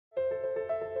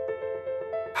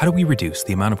How do we reduce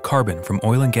the amount of carbon from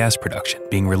oil and gas production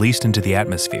being released into the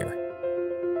atmosphere?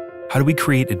 How do we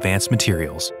create advanced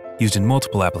materials used in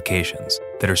multiple applications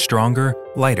that are stronger,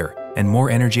 lighter, and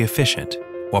more energy efficient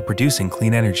while producing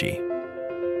clean energy?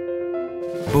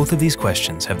 Both of these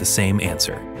questions have the same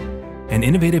answer: an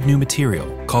innovative new material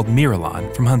called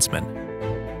Miralon from Huntsman.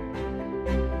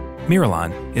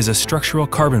 Miralon is a structural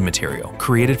carbon material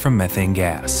created from methane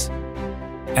gas.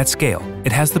 At scale,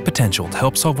 it has the potential to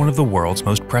help solve one of the world's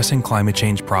most pressing climate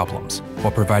change problems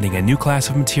while providing a new class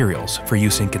of materials for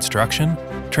use in construction,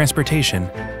 transportation,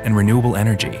 and renewable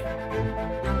energy.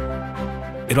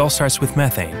 It all starts with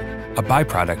methane, a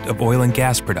byproduct of oil and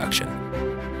gas production.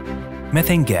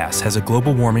 Methane gas has a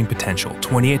global warming potential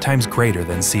 28 times greater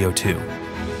than CO2.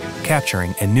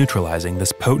 Capturing and neutralizing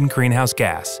this potent greenhouse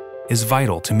gas is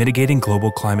vital to mitigating global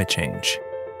climate change.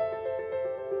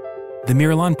 The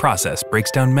Miralon process breaks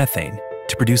down methane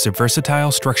to produce a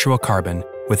versatile structural carbon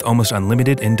with almost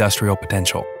unlimited industrial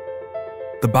potential.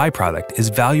 The byproduct is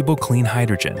valuable clean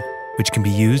hydrogen, which can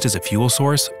be used as a fuel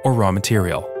source or raw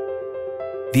material.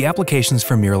 The applications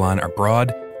for Miralon are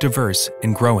broad, diverse,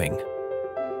 and growing.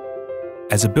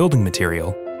 As a building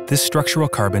material, this structural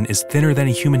carbon is thinner than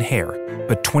a human hair,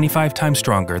 but 25 times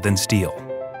stronger than steel,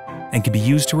 and can be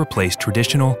used to replace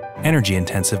traditional,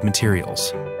 energy-intensive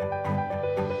materials.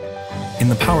 In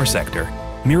the power sector,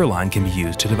 Miralon can be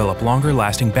used to develop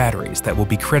longer-lasting batteries that will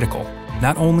be critical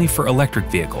not only for electric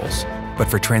vehicles, but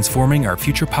for transforming our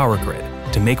future power grid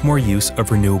to make more use of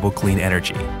renewable clean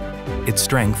energy. Its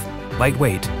strength,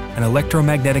 lightweight, and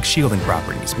electromagnetic shielding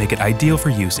properties make it ideal for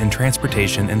use in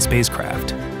transportation and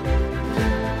spacecraft.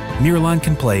 Miralon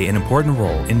can play an important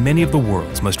role in many of the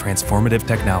world's most transformative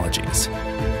technologies.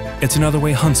 It's another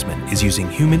way Huntsman is using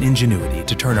human ingenuity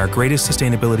to turn our greatest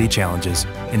sustainability challenges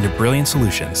into brilliant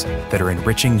solutions that are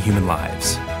enriching human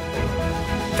lives.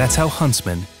 That's how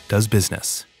Huntsman does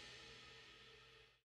business.